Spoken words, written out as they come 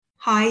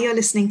Hi, you're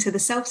listening to the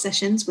Self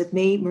Sessions with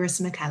me,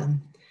 Marissa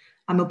McCallum.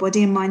 I'm a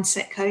body and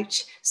mindset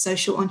coach,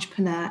 social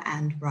entrepreneur,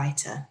 and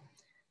writer.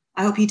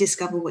 I help you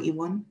discover what you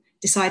want,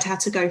 decide how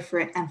to go for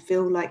it, and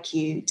feel like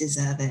you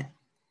deserve it.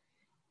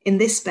 In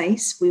this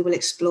space, we will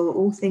explore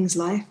all things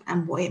life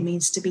and what it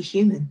means to be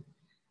human.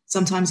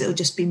 Sometimes it'll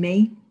just be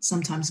me,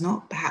 sometimes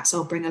not. Perhaps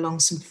I'll bring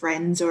along some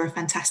friends or a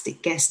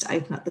fantastic guest to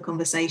open up the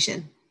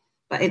conversation.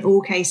 But in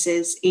all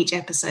cases, each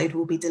episode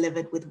will be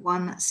delivered with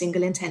one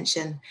single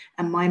intention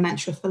and my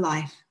mantra for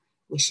life,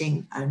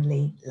 wishing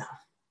only love.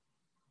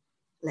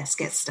 Let's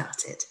get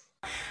started.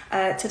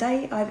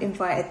 Today, I've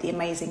invited the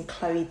amazing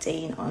Kloe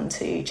Dean on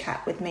to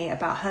chat with me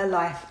about her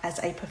life as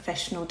a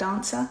professional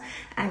dancer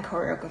and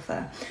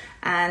choreographer.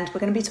 And we're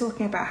going to be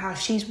talking about how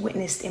she's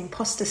witnessed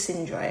imposter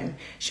syndrome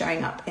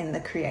showing up in the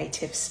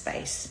creative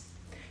space.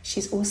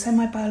 She's also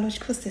my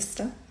biological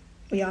sister.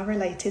 We are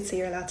related, so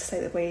you're allowed to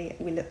say that we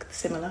look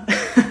similar.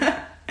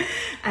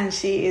 And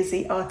she is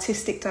the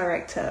artistic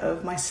director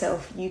of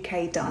Myself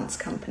UK Dance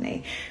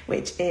Company,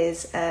 which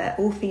is an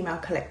all-female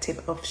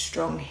collective of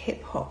strong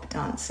hip-hop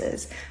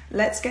dancers.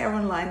 Let's get her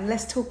online.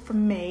 Let's talk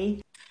from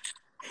me.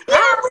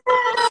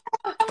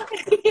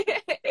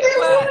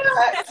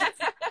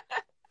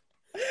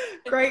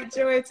 Great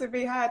joy to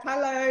be had.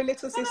 Hello,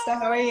 little sister.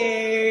 How are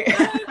you?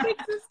 Hello, big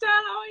sister.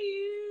 How are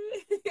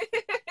you?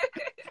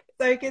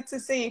 So good to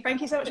see you. Thank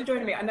you so much for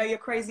joining me. I know you're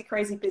crazy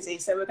busy,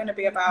 so we're going to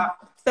be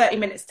about 30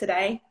 minutes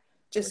today,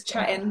 just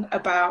chatting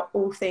about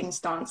all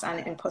things dance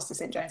and imposter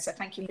syndrome. So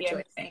thank you for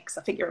joining me, because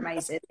I think you're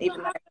amazing.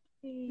 Even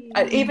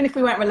if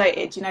we weren't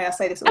related, you know, I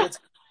say this all the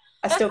time,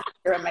 I still think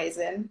you're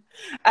amazing.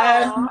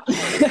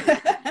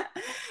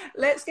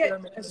 Let's get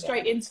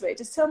straight into it.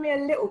 Just tell me a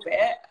little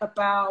bit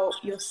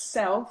about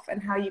yourself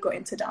and how you got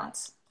into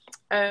dance.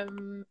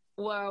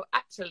 Well,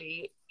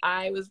 actually,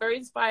 I was very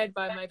inspired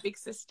by my big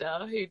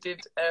sister, who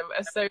did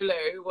a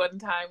solo one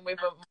time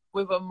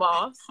with a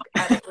mask,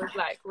 and it was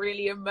like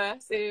really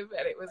immersive,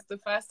 and it was the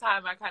first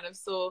time I kind of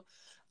saw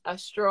a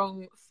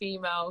strong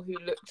female who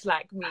looked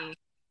like me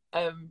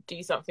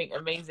do something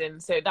amazing.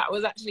 So that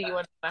was actually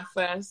one of my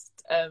first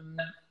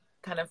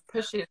kind of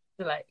pushes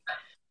to like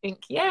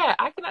think, yeah,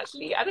 I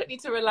don't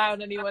need to rely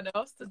on anyone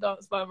else to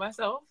dance by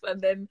myself. And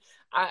then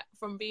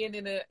from being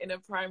in a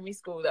primary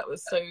school, that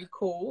was so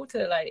cool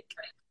to like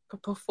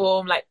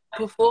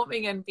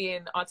performing and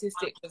being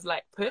artistic was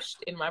like pushed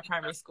in my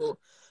primary school,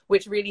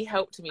 which really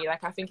helped me.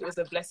 Like, I think it was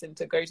a blessing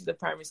to go to the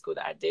primary school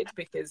that I did,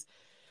 because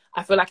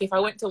I feel like if I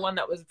went to one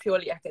that was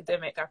purely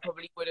academic, I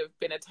probably would have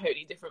been a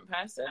totally different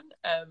person.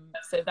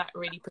 So that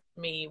really pushed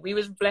me. We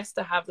was blessed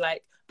to have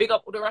like, big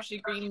up all the Rushy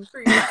Green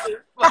crew,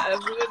 but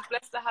we was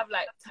blessed to have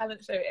like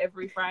talent show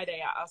every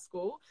Friday at our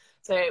school.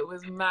 So it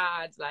was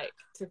mad, like,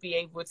 to be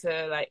able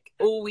to, like,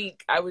 all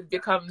week I would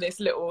become this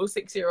little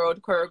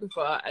 6-year-old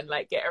choreographer and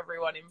like get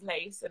everyone in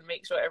place and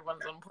make sure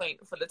everyone's on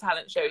point for the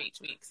talent show each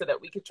week so that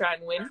we could try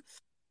and win.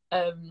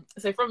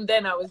 So from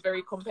then I was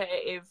very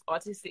competitive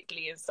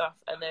artistically and stuff.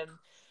 And then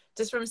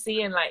just from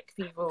seeing like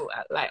people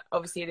like,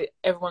 obviously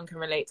everyone can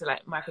relate to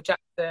like Michael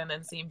Jackson,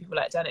 and seeing people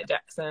like Janet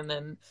Jackson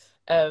and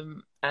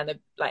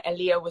like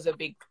Aaliyah was a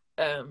big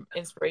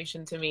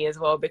inspiration to me as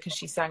well, because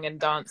she sang and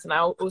danced, and I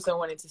also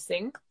wanted to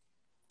sing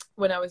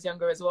when I was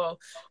younger as well.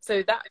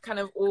 So that kind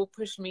of all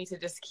pushed me to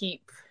just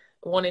keep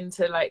wanting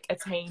to like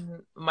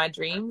attain my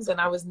dreams. And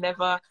I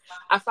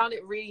found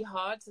it really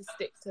hard to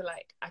stick to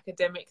like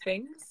academic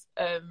things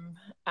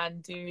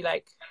and do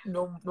like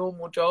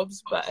normal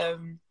jobs, but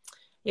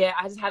yeah,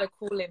 I just had a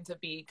calling to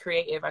be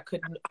creative. I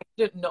couldn't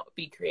not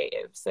be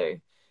creative. So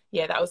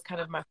yeah, that was kind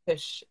of my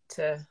push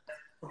to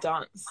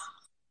dance.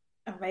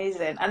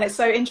 Amazing. And it's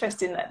so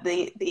interesting that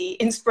the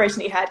inspiration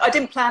that you had, I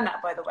didn't plan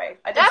that, by the way.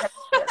 I didn't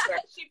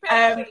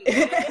have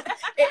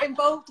it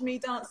involved me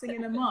dancing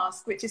in a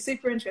mask, which is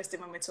super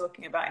interesting when we're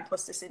talking about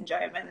imposter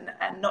syndrome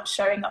and not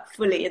showing up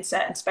fully in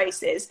certain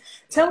spaces.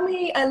 Tell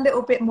me a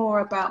little bit more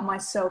about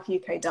Myself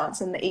UK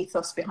Dance and the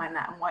ethos behind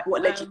that, and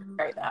what led you to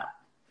create that.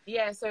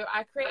 Yeah, so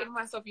I created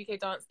Myself UK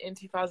Dance in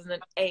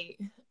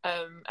 2008,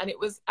 and it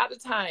was, at the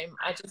time,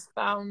 I just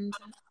found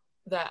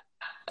that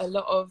a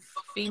lot of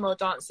female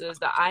dancers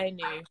that I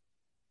knew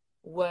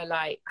were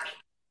like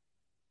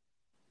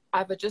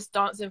either just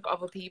dancing for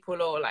other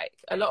people, or like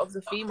a lot of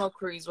the female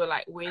crews were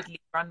like weirdly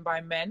run by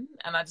men,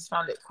 and I just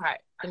found it quite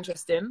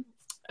interesting,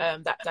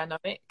 that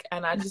dynamic.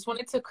 And I just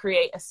wanted to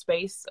create a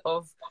space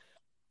of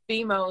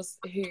females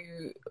who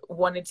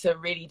wanted to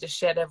really just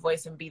share their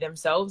voice and be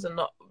themselves, and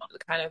not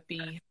kind of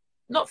be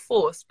not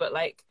forced, but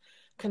like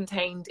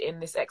contained in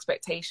this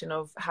expectation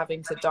of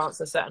having to dance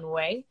a certain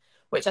way,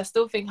 which I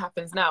still think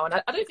happens now. And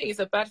I don't think it's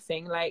a bad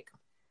thing. Like,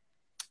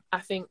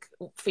 I think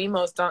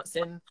females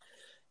dancing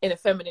in a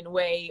feminine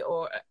way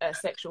or a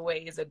sexual way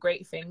is a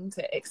great thing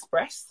to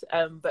express.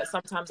 But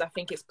sometimes I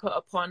think it's put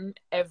upon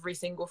every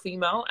single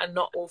female, and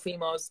not all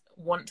females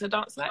want to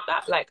dance like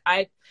that. Like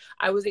I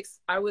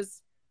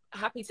was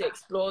happy to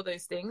explore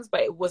those things,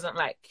 but it wasn't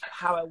like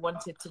how I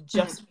wanted to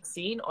just be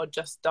seen or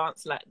just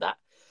dance like that.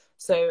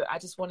 So I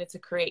just wanted to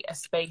create a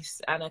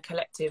space and a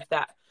collective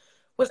that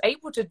was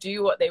able to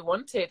do what they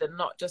wanted and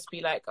not just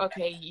be like,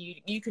 okay,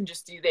 you can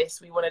just do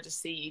this. We wanted to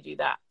see you do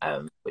that,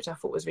 which I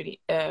thought was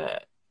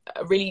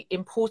really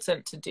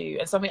important to do,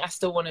 and something I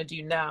still want to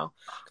do now,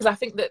 because I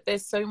think that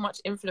there's so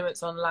much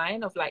influence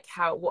online of like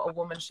what a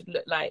woman should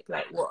look like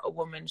what a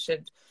woman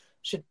should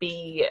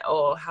be,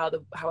 or how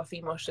a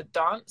female should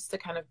dance to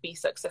kind of be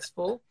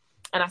successful.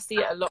 And I see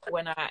it a lot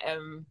when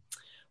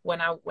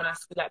I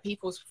see like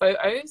people's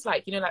photos,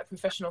 like, you know, like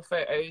professional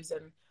photos,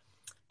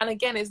 and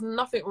again, there's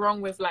nothing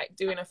wrong with like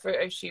doing a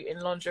photo shoot in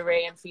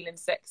lingerie and feeling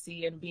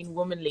sexy and being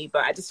womanly,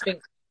 but I just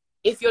think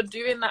if you're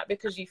doing that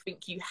because you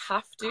think you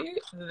have to,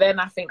 then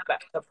I think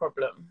that's a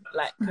problem.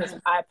 Like, because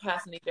I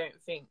personally don't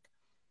think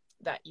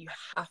that you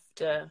have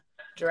to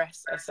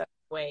dress a certain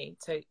way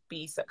to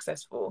be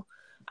successful.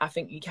 I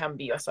think you can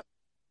be yourself.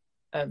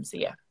 So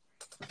yeah.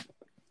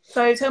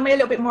 So tell me a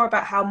little bit more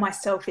about how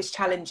myself is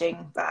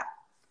challenging that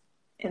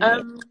in the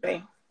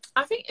industry.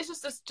 I think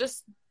it's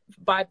just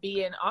by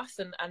being us,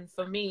 and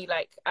for me,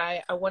 like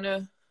I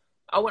want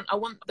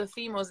the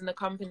females in the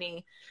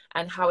company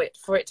and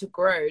for it to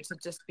grow, to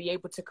just be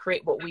able to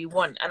create what we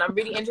want. And I'm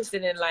really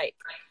interested in like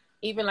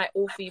even like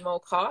all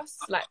female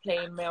casts, like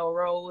playing male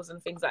roles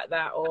and things like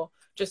that, or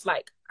just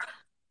like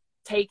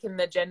taking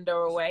the gender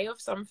away of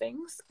some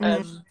things,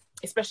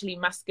 especially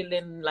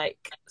masculine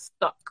like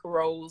stuck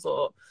roles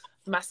or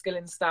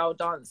masculine style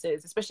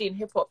dances, especially in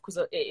hip hop, because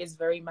it is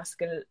very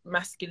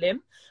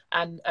masculine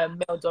and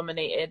male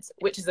dominated,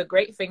 which is a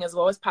great thing as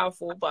well. It's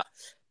powerful, but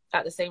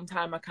at the same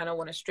time I kind of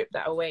want to strip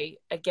that away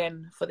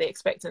again for the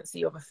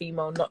expectancy of a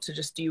female not to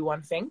just do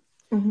one thing.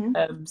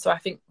 So I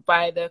think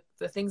by the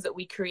things that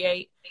we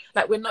create,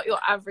 like we're not your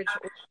average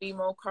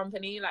female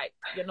company. Like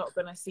you're not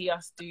gonna see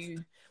us do,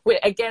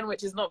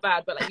 which is not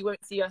bad, but like you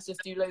won't see us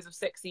just do loads of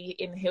sexy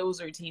in heels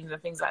routines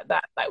and things like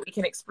that. Like we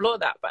can explore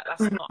that, but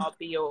that's not our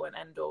be all and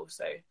end all.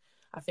 So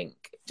I think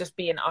just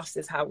being us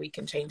is how we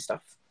can change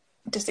stuff.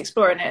 Just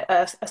exploring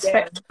a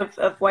spectrum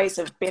of ways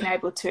of being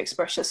able to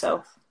express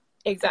yourself.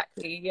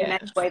 Exactly, yeah. In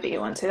any way that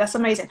you want to. That's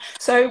amazing.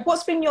 So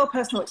what's been your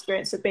personal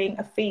experience of being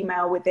a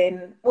female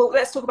within, well,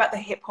 let's talk about the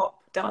hip hop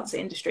dance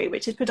industry,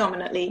 which is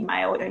predominantly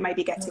male. It may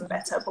be getting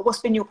better, but what's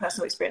been your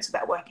personal experience of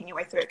that, working your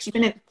way through it? Because you've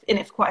been in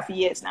it for quite a few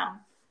years now.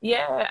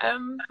 Yeah,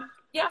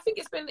 I think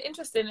it's been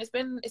interesting. It's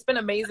been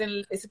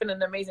amazing. It's been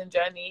an amazing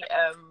journey.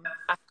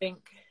 I think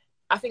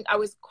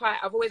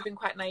I've always been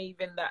quite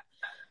naive in that,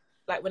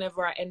 like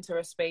whenever I enter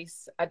a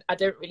space, I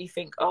don't really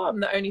think, oh, I'm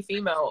the only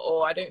female,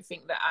 or I don't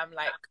think that I'm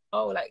like,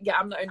 oh, like, yeah,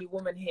 I'm the only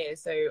woman here,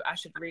 so I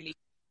should really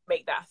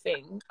make that a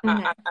thing.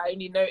 I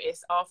only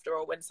notice after,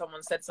 or when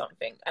someone said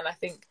something. And I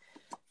think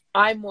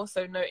I more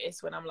so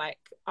notice when I'm like,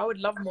 I would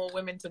love more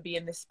women to be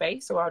in this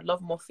space, or I would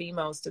love more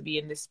females to be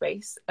in this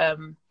space.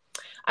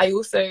 I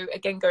also,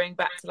 again, going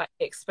back to like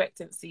the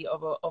expectancy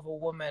of a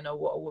woman, or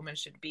what a woman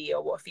should be,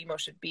 or what a female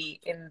should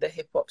be in the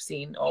hip hop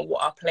scene, or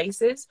what our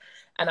place is.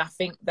 And I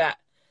think that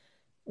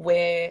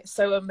we're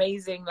so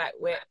amazing, like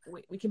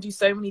we can do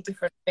so many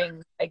different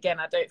things.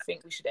 Again, I don't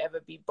think we should ever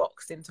be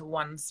boxed into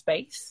one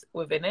space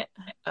within it.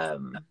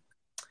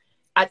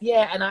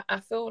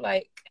 I feel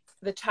like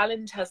the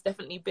challenge has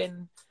definitely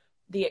been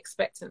the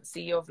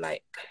expectancy of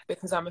like,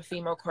 because I'm a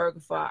female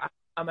choreographer,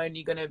 I'm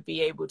only going to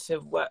be able to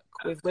work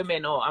with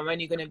women, or I'm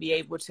only going to be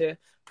able to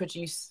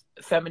produce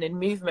feminine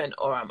movement,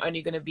 or I'm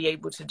only going to be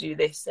able to do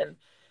this. And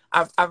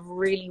I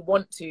really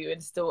want to,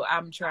 and still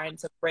am trying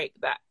to break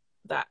that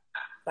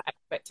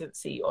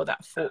expectancy or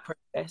that thought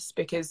process,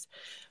 because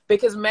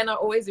men are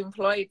always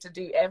employed to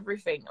do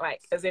everything,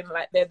 like as in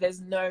like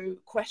there's no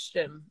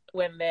question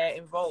when they're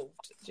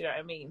involved. Do you know what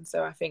I mean?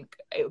 So I think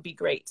it would be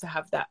great to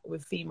have that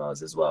with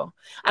females as well.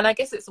 And I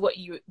guess it's what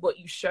you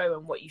show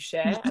and what you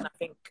share. And I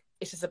think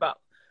it's just about,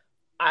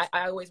 I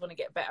always want to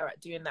get better at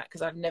doing that,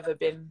 because I've never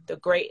been the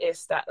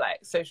greatest at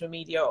like social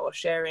media or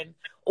sharing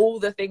all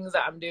the things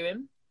that I'm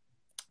doing.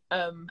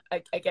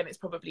 Again, it's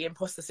probably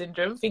imposter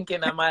syndrome,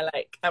 thinking, am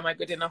I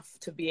good enough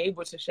to be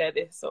able to share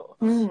this? Or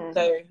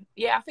so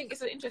yeah, I think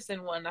it's an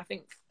interesting one. I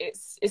think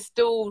it's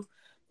still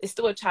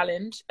a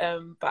challenge,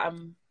 but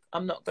I'm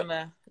not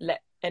gonna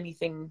let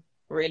anything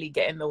really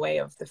get in the way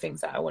of the things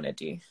that I want to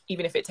do,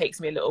 even if it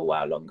takes me a little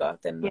while longer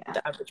than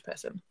the average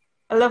person.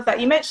 I love that.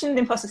 You mentioned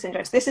imposter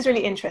syndrome. So this is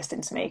really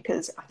interesting to me,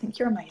 because I think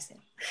you're amazing.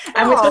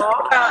 And we're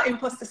talking about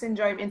imposter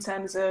syndrome in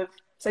terms of,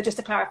 so just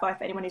to clarify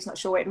for anyone who's not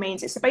sure what it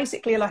means, it's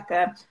basically like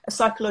a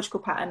psychological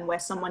pattern where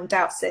someone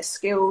doubts their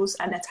skills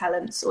and their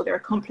talents or their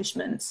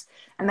accomplishments.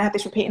 And they have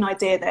this repeating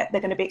idea that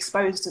they're going to be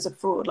exposed as a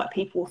fraud. Like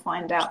people will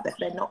find out that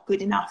they're not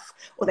good enough,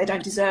 or they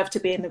don't deserve to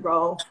be in the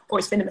role, or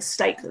it's been a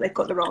mistake that they've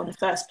got the role in the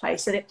first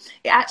place. And it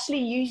actually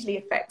usually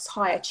affects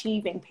high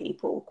achieving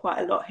people quite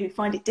a lot, who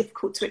find it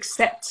difficult to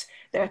accept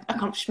their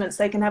accomplishments.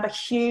 They can have a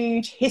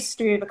huge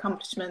history of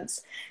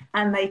accomplishments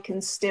and they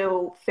can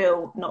still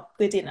feel not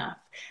good enough.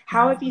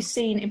 How have you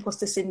seen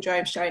imposter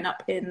syndrome showing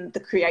up in the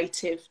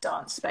creative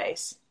dance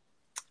space?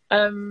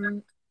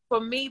 For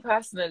me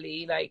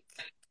personally, like,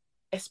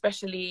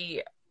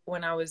 especially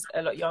when I was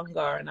a lot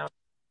younger and I was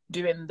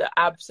doing the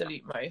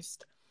absolute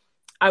most,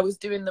 I was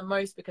doing the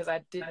most because I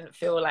didn't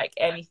feel like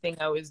anything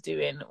I was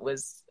doing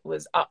was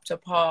up to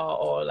par,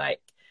 or like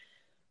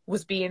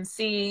was being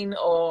seen,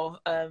 or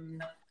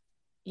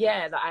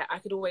that I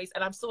could always,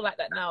 and I'm still like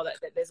that now, that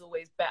there's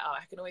always better.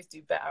 I can always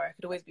do better. I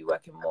could always be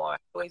working more. I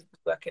could always be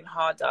working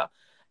harder.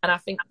 And I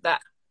think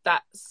that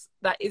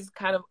is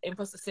kind of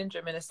imposter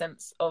syndrome, in a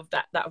sense of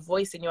that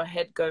voice in your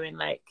head going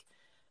like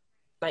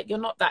you're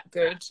not that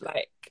good,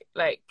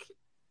 like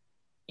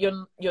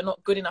you're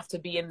not good enough to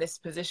be in this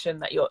position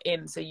that you're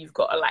in, so you've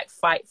got to like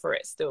fight for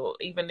it still,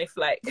 even if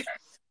like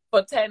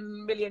for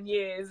 10 million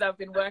years I've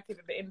been working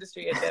in the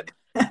industry, and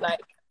then like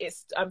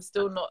I'm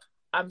still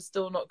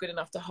not good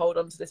enough to hold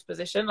on to this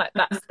position. Like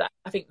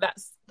I think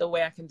that's the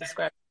way I can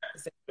describe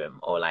the syndrome.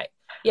 Or like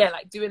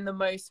doing the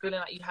most, feeling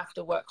like you have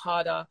to work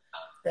harder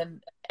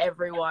than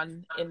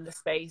everyone in the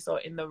space or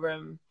in the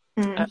room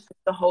to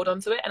hold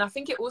on to it. And I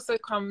think it also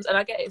comes, and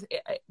I get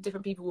it,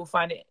 different people will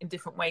find it in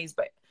different ways,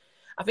 but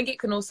I think it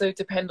can also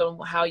depend on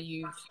how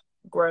you've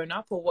grown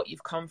up or what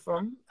you've come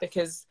from,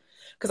 because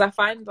I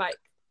find like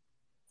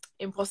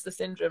imposter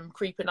syndrome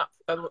creeping up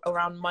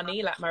around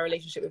money, like my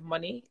relationship with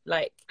money,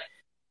 like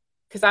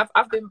because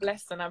I've been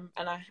blessed, and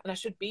I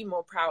should be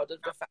more proud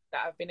of the fact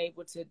that I've been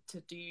able to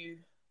do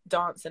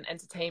dance and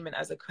entertainment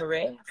as a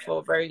career for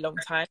a very long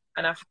time,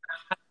 and I've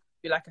had to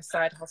do like a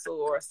side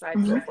hustle or a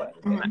side job or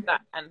anything like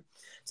that, and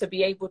to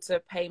be able to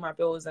pay my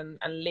bills and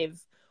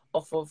live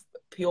off of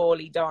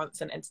purely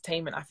dance and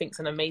entertainment, I think is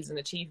an amazing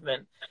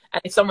achievement.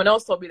 And if someone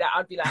else told me that,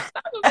 I'd be like,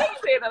 that's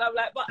amazing, and I'm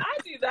like, but I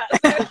do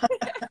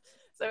that.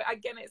 So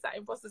again, it's that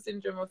imposter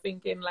syndrome of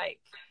thinking like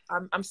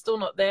I'm still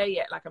not there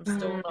yet, like I'm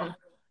still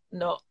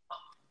not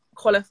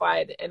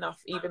qualified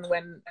enough, even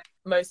when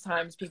most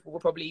times people will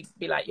probably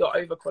be like, you're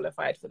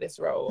overqualified for this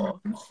role.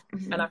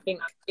 And I think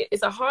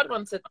it's a hard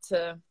one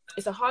to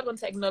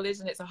acknowledge,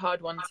 and it's a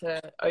hard one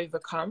to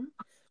overcome,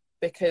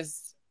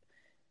 because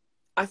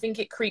I think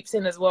it creeps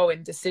in as well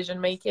in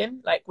decision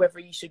making, like whether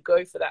you should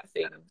go for that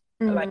thing.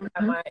 Like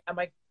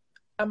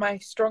am I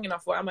strong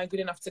enough, or am I good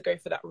enough to go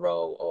for that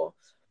role? Or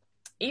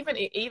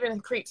it even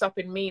creeps up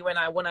in me when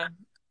I want to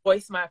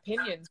voice my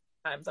opinions.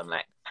 Sometimes I'm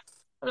like,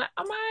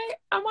 am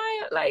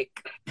I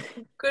like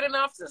good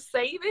enough to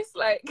say this?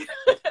 Like,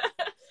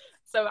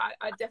 so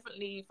I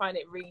definitely find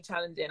it really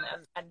challenging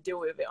and deal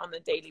with it on a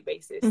daily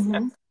basis.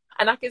 And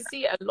I can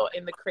see it a lot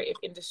in the creative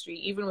industry,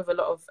 even with a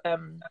lot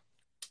of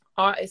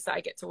artists that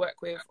I get to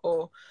work with,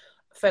 or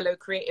fellow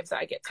creatives that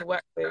I get to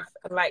work with.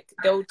 Like,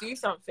 they'll do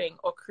something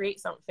or create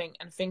something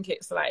and think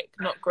it's like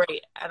not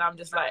great, and I'm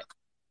just like,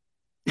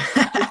 this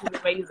is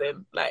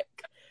amazing. Like,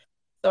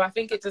 so I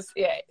think it just,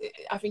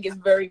 I think it's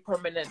very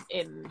prominent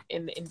in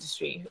the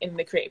industry, in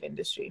the creative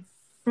industry.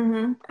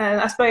 And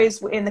I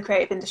suppose in the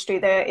creative industry,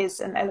 there is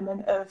an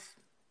element of,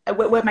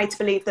 we're made to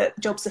believe that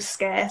jobs are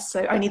scarce,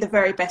 so only the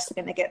very best are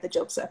going to get the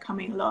jobs that are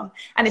coming along.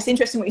 And it's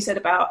interesting what you said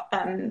about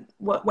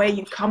where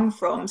you come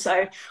from.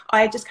 So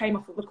I just came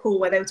off of a call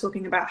where they were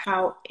talking about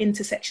how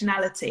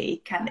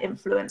intersectionality can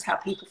influence how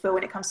people feel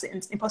when it comes to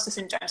imposter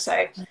syndrome.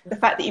 So the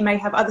fact that you may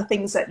have other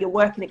things that you're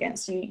working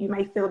against, you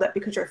may feel that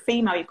because you're a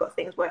female, you've got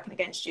things working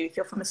against you. If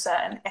you're from a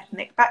certain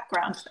ethnic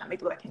background, that may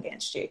be working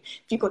against you.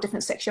 If you've got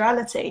different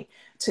sexuality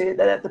to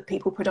the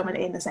people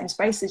predominantly in the same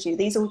space as you,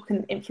 these all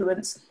can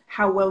influence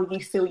how well you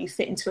feel you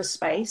fit into a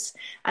space.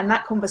 And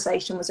that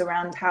conversation was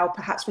around how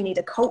perhaps we need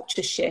a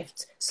culture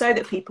shift so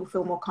that people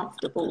feel more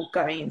comfortable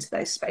going into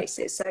those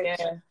spaces. So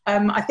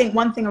I think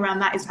one thing around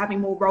that is having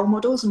more role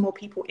models and more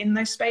people in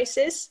those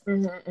spaces.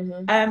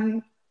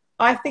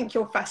 I think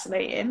you're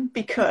fascinating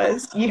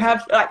because you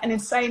have like an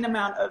insane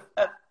amount of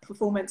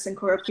performance and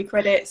choreography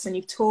credits, and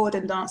you've toured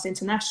and danced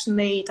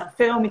internationally, you've done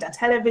film, you've done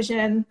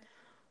television.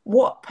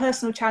 What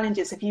personal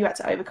challenges have you had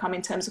to overcome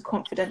in terms of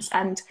confidence,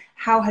 and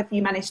how have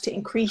you managed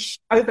to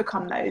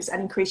overcome those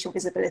and increase your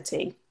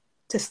visibility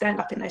to stand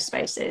up in those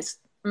spaces?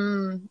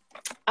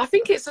 I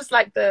think it's just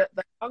like the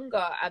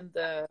hunger and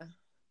the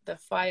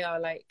fire.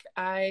 Like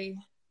I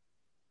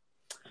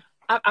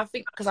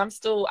think, because I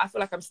feel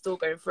like I'm still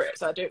going through it,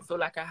 so I don't feel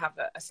like I have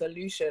a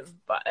solution.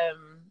 But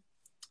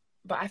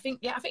I think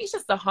it's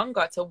just the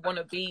hunger to want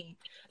to be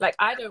like,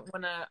 I don't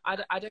want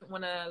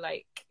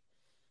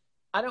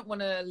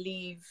to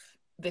leave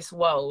this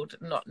world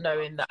not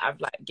knowing that I've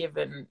like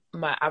given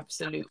my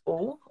absolute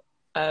all.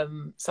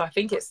 So I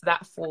think it's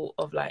that thought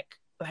of like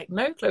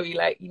no, Chloe,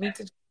 like you need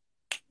to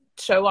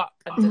show up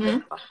and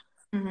deliver.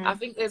 I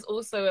think there's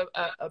also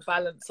a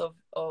balance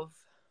of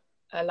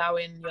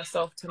allowing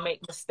yourself to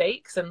make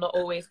mistakes and not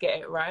always get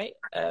it right.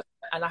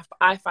 And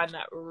I find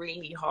that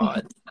really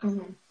hard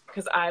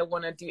because I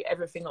want to do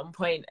everything on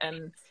point,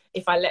 and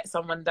if I let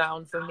someone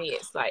down, for me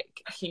it's like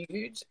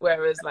huge.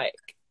 Whereas like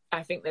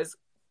I think there's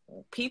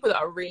people that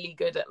are really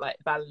good at like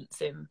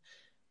balancing.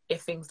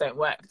 If things don't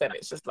work, then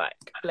it's just like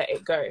let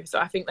it go. So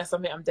I think that's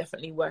something I'm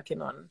definitely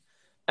working on.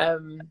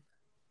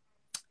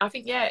 I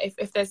think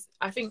if there's,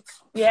 I think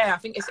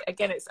it's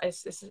again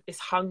it's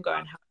hunger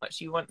and how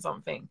much you want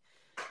something.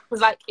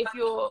 Because like if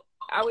you're,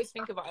 I always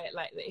think about it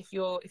like that. If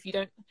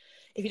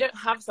you don't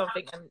have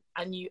something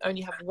and you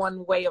only have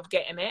one way of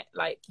getting it,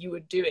 like, you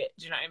would do it.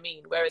 Do you know what I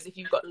mean? Whereas if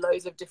you've got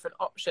loads of different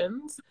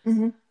options,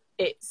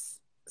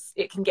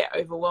 it can get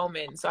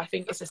overwhelming. So I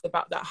think it's just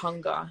about that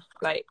hunger.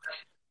 Like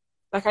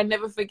I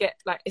never forget,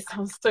 like, it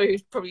sounds so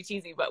probably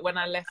cheesy, but when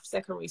I left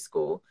secondary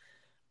school,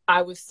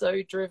 I was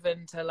so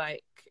driven to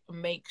like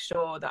make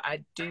sure that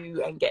I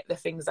do and get the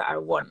things that I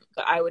want.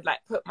 But I would like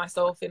put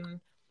myself in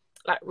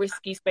like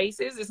risky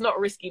spaces. It's not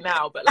risky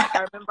now, but like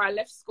I remember I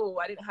left school,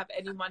 I didn't have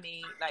any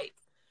money. Like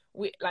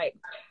we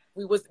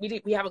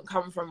haven't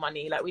come from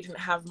money. Like we didn't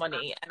have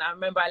money. And I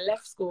remember I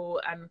left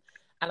school and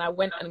I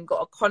went and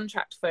got a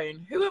contract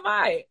phone. Who am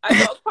I? I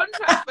got a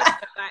contract phone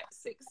at like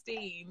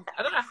 16.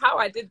 I don't know how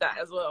I did that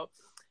as well.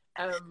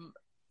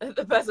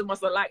 The person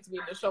must have liked me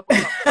in the shop or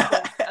something.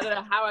 I don't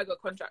know how I got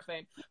a contract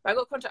phone. But I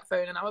got a contract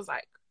phone and I was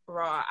like,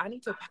 right, I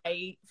need to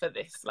pay for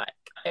this like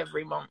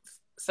every month.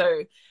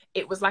 So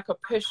it was like a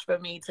push for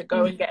me to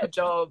go and get a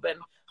job and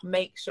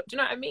make sure, do you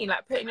know what I mean?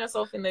 Like putting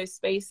yourself in those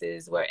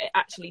spaces where it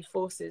actually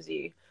forces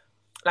you.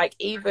 Like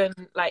even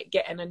like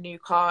getting a new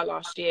car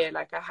last year,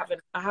 like I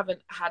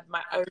haven't had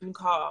my own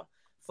car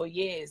for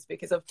years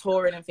because of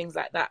touring and things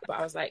like that. But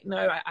I was like,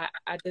 no,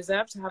 I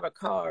deserve to have a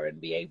car and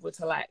be able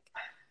to like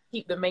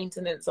keep the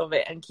maintenance of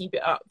it and keep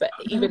it up. But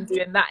even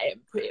doing that,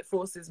 it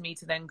forces me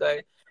to then go,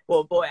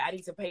 well, boy, I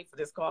need to pay for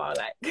this car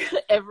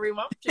like every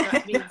month. Do you know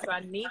what I mean? So I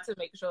need to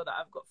make sure that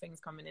I've got things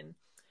coming in.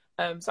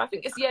 So I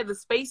think it's, the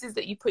spaces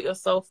that you put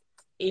yourself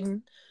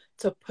in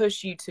to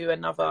push you to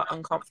another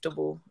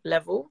uncomfortable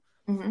level.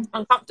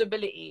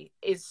 Uncomfortability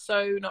is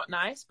so not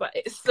nice, but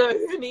it's so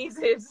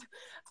needed.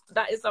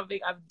 That is something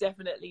I've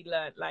definitely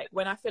learned. Like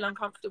when I feel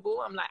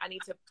uncomfortable, I'm like, I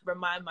need to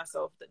remind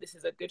myself that this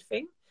is a good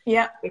thing.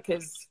 Yeah.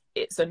 Because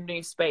it's a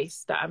new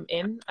space that I'm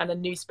in and a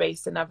new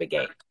space to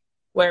navigate.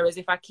 Whereas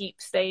if I keep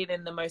staying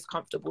in the most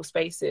comfortable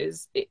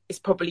spaces, it's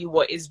probably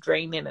what is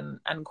draining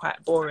and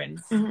quite boring.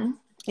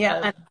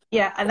 Yeah,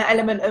 and the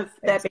element of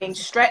there being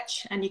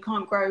stretch, and you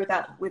can't grow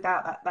without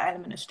that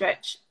element of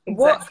stretch.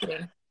 Exactly.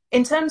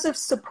 In terms of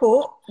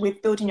support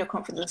with building your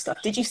confidence and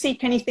stuff, did you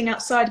seek anything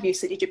outside of you?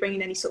 So did you bring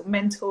in any sort of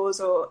mentors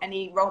or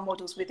any role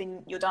models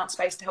within your dance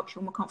space to help you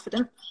feel more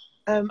confident?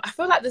 I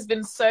feel like there's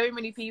been so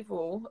many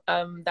people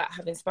that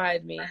have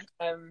inspired me.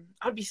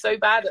 I'd be so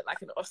bad at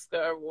like an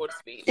Oscar award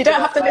speech. You don't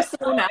have to listen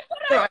all now.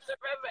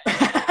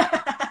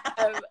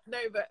 No,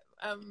 but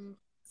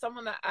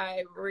someone that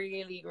I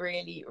really,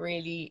 really,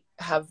 really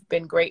have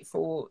been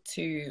grateful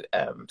to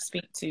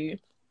speak to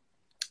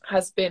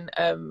has been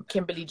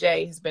Kimberly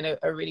J has been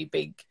a really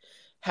big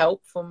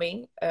help for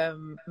me,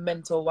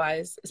 mentor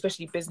wise,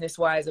 especially business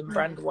wise and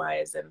brand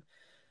wise, and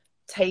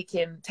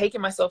taking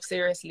myself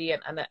seriously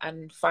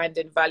and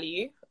finding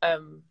value,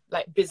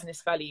 like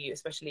business value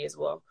especially as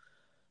well,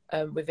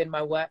 within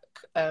my work.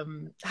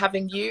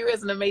 Having you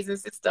as an amazing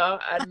sister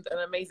and an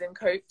amazing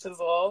coach as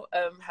well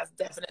has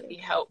definitely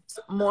helped.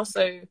 More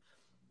so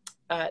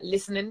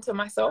listening to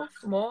myself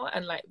more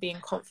and like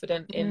being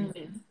confident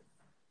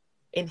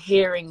in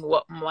hearing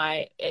what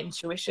my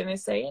intuition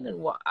is saying and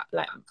what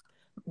like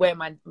where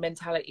my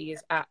mentality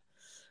is at.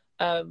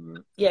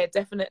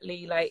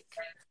 Definitely like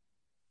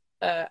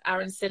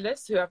Aaron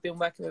Sillis, who I've been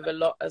working with a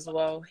lot as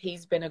well.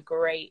 He's been a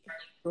great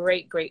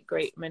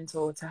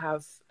mentor to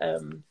have,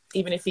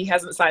 even if he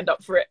hasn't signed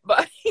up for it,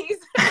 but he's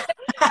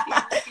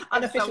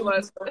unofficial.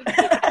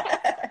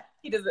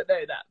 He doesn't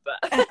know that, but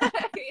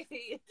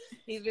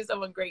he's been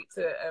someone great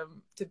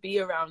to be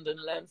around and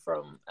learn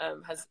from,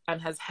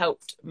 has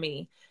helped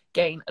me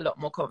gain a lot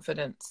more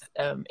confidence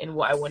in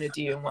what I want to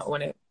do and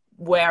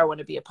where I want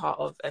to be a part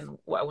of and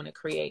what I want to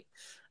create.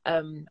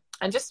 And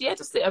just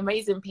the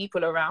amazing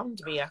people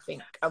around me. I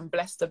think I'm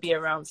blessed to be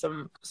around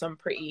some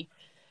pretty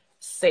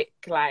sick,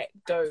 like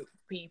dope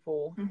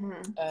people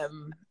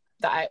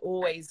that I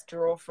always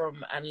draw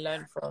from and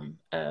learn from.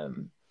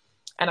 And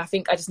I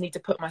think I just need to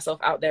put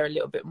myself out there a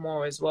little bit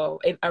more as well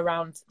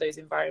around those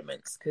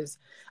environments, because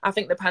I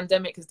think the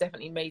pandemic has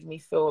definitely made me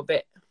feel a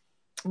bit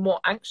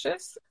more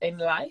anxious in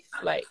life,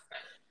 like,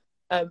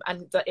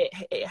 and that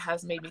it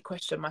has made me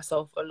question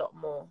myself a lot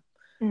more.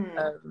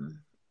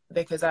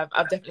 Because I've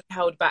definitely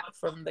held back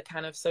from the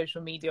kind of social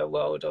media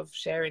world of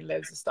sharing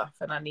loads of stuff,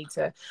 and I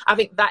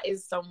think that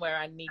is somewhere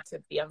I need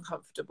to be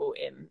uncomfortable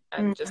in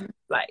and just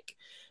like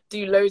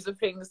do loads of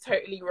things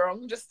totally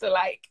wrong just to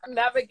like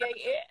navigate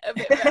it a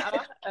bit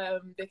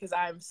better, because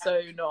I'm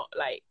so not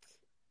like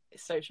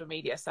social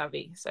media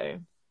savvy. So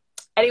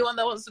anyone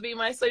that wants to be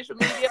my social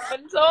media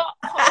mentor,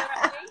 holler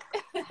at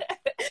me.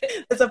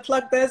 There's a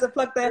plug there.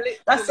 Literally.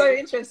 That's so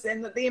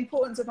interesting, that the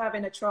importance of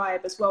having a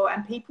tribe as well,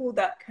 and people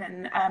that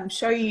can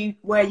show you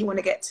where you want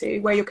to get to,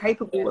 where you're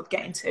capable of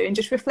getting to, and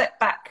just reflect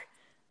back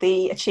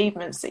the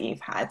achievements that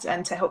you've had,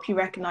 and to help you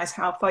recognize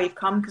how far you've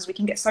come, because we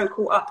can get so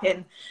caught up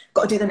in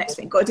got to do the next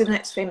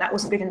thing, that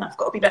wasn't good enough,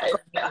 got to be better,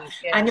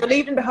 and you're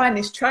leaving behind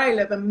this trail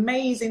of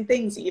amazing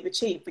things that you've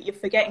achieved, but you're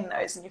forgetting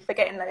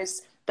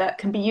those that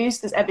can be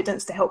used as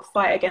evidence to help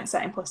fight against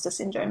that imposter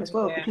syndrome as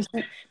well, because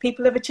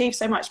people have achieved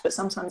so much, but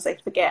sometimes they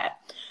forget.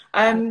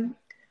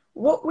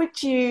 What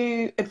would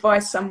you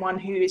advise someone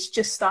who is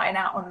just starting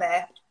out on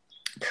their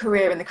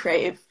career in the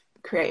creative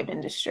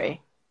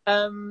industry?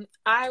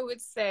 I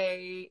would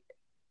say,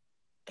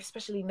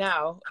 especially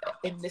now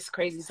in this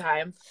crazy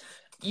time,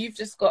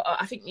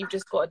 I think you've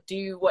just got to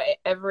do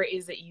whatever it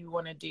is that you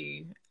want to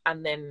do.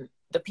 And then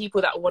the people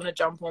that want to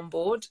jump on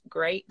board,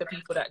 great. The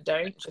people that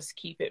don't, just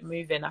keep it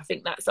moving. I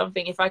think that's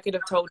something, if I could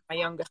have told my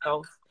younger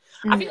self,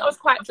 I think I was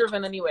quite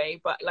driven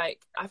anyway, but like,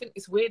 I think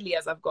it's weirdly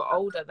as I've got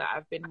older that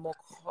I've been more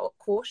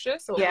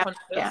cautious or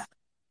conscious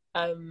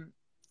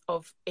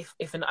of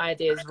if an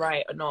idea is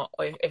right or not,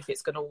 or if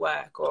it's going to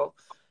work, or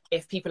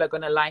if people are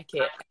going to like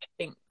it.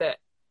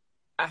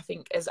 I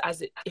think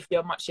if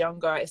you're much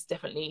younger, it's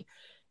definitely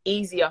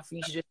easier for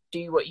you to just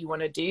do what you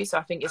want to do. So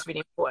I think it's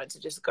really important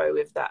to just go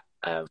with that,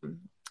 and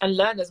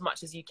learn as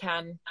much as you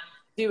can,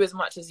 do as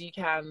much as you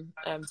can,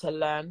 to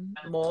learn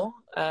more.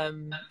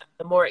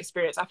 The more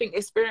experience, I think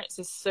experience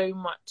is so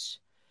much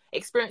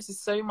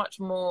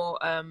more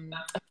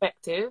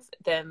effective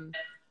than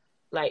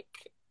like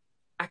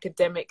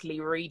academically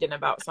reading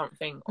about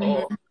something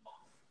or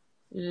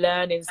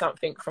learning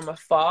something from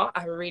afar.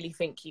 I really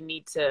think you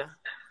need to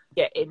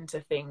get into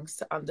things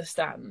to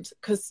understand,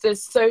 because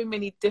there's so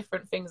many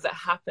different things that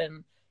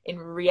happen in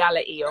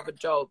reality of a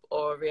job,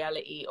 or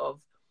reality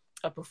of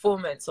a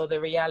performance, or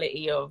the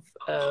reality of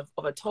a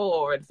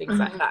tour and things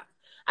like that.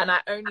 And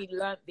I only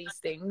learned these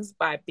things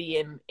by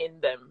being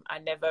in them. I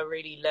never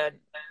really learned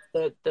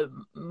the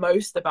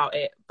most about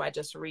it by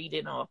just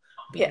reading or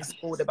being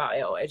schooled about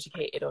it or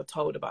educated or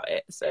told about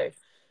it. So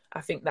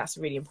I think that's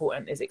really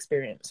important, is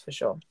experience, for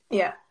sure.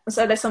 Yeah.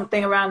 So there's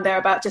something around there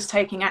about just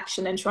taking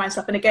action and trying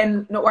stuff. And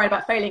again, not worried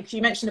about failing, because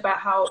you mentioned about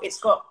how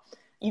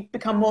you've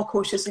become more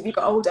cautious as you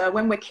got older.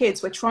 When we're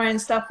kids, we're trying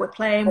stuff, we're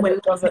playing, we're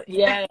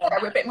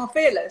a bit more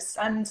fearless,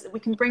 and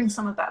we can bring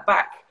some of that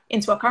back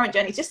into our current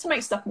journey just to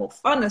make stuff more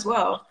fun as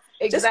well.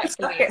 Exactly. Just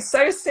stuff gets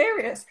so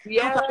serious.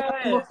 Yeah. How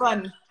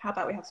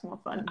about we have some more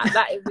fun? And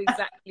that is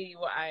exactly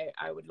what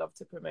I would love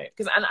to promote.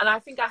 And I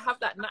think I have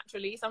that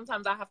naturally.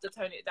 Sometimes I have to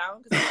tone it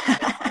down,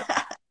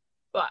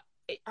 but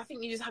I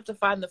think you just have to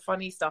find the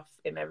funny stuff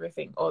in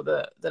everything, or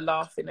the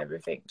laugh in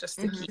everything, just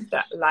to keep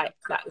that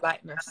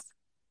lightness.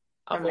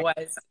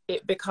 Otherwise,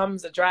 it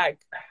becomes a drag,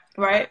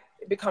 right?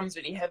 It becomes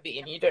really heavy,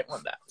 and you don't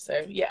want that.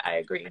 So yeah, I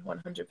agree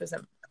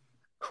 100%.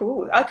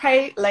 Cool.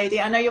 Okay, lady,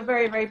 I know you're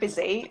very, very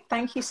busy.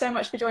 Thank you so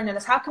much for joining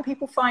us. How can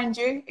people find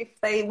you if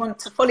they want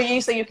to follow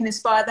you so you can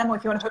inspire them, or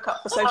if you want to hook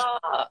up for social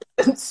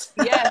distance?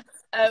 Yes,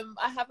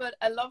 I have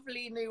a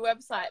lovely new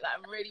website that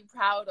I'm really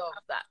proud of,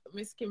 that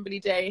Miss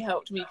Kimberly J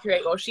helped me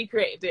create. Well, she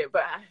created it,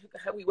 but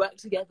we worked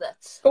together.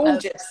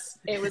 Gorgeous.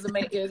 It was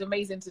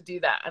amazing to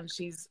do that, and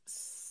she's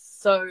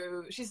a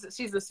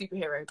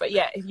superhero. But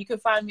yeah, if you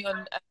could find me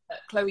on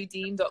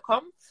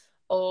kloedean.com,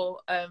 or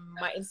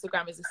my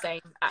Instagram is the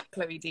same, at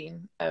Kloe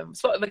Dean,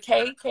 spelled with a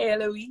K,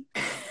 Kloe Dean.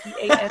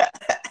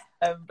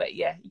 But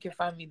yeah, you can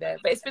find me there.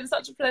 But it's been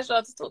such a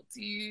pleasure to talk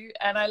to you,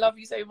 and I love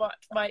you so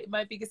much.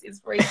 My biggest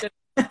inspiration.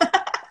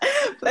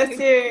 Bless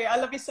you. I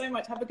love you so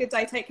much. Have a good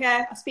day. Take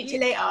care. I'll speak to you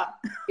later.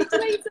 Speak to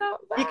you later.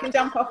 Bye. You can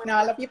jump off now.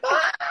 I love you.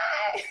 Bye.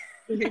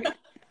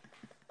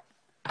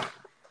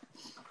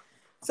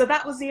 So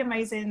that was the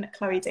amazing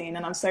Kloe Dean,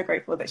 and I'm so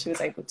grateful that she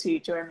was able to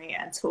join me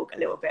and talk a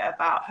little bit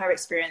about her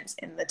experience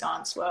in the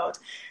dance world.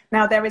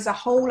 Now, there is a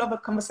whole other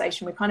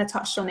conversation, we kind of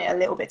touched on it a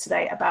little bit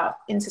today, about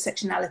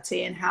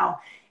intersectionality and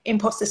how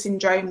imposter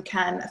syndrome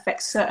can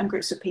affect certain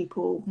groups of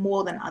people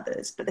more than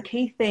others. But the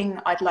key thing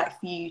I'd like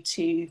for you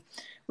to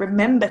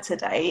remember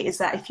today is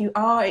that if you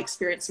are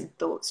experiencing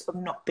thoughts of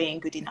not being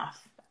good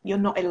enough, you're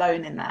not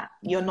alone in that.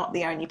 You're not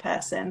the only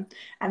person.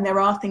 And there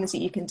are things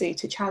that you can do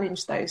to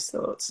challenge those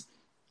thoughts.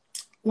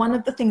 One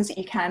of the things that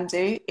you can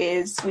do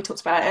is, we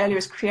talked about it earlier,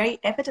 is create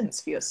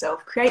evidence for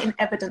yourself. Create an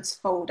evidence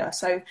folder.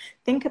 So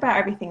think about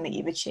everything that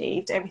you've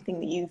achieved,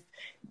 everything that you've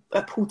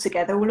pulled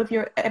together,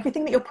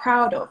 everything that you're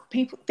proud of,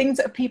 things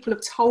that people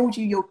have told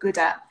you you're good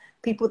at,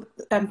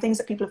 things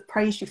that people have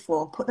praised you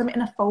for. Put them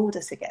in a folder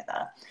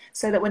together,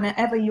 so that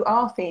whenever you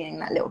are feeling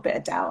that little bit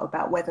of doubt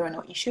about whether or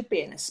not you should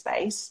be in a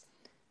space,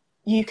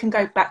 you can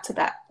go back to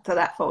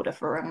that folder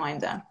for a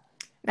reminder.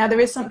 Now, there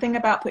is something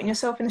about putting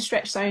yourself in a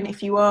stretch zone.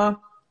 If you are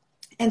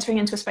entering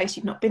into a space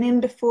you've not been in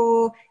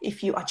before,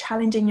 if you are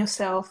challenging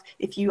yourself,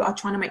 if you are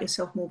trying to make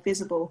yourself more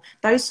visible,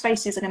 those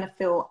spaces are going to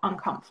feel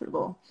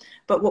uncomfortable.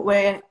 But what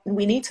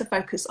we need to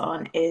focus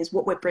on is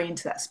what we're bringing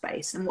to that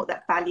space, and what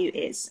that value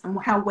is, and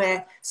how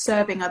we're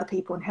serving other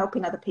people and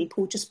helping other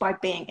people just by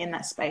being in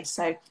that space.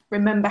 So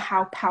remember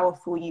how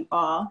powerful you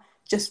are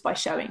just by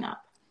showing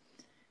up.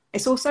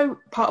 It's also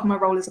part of my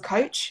role as a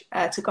coach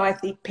to guide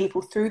the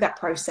people through that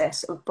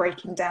process of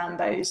breaking down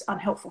those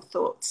unhelpful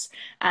thoughts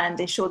and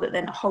ensure that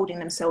they're not holding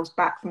themselves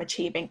back from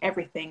achieving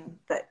everything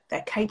that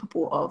they're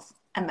capable of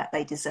and that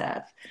they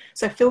deserve.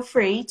 So feel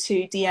free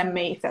to DM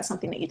me if that's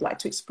something that you'd like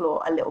to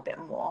explore a little bit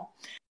more.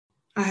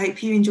 I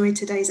hope you enjoyed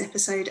today's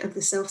episode of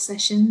the Self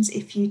Sessions.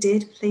 If you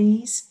did,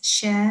 please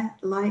share,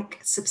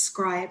 like,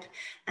 subscribe,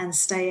 and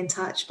stay in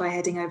touch by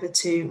heading over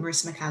to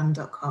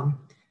marissamccallum.com.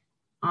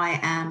 I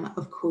am,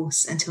 of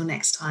course, until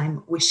next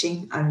time,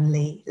 wishing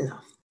only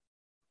love.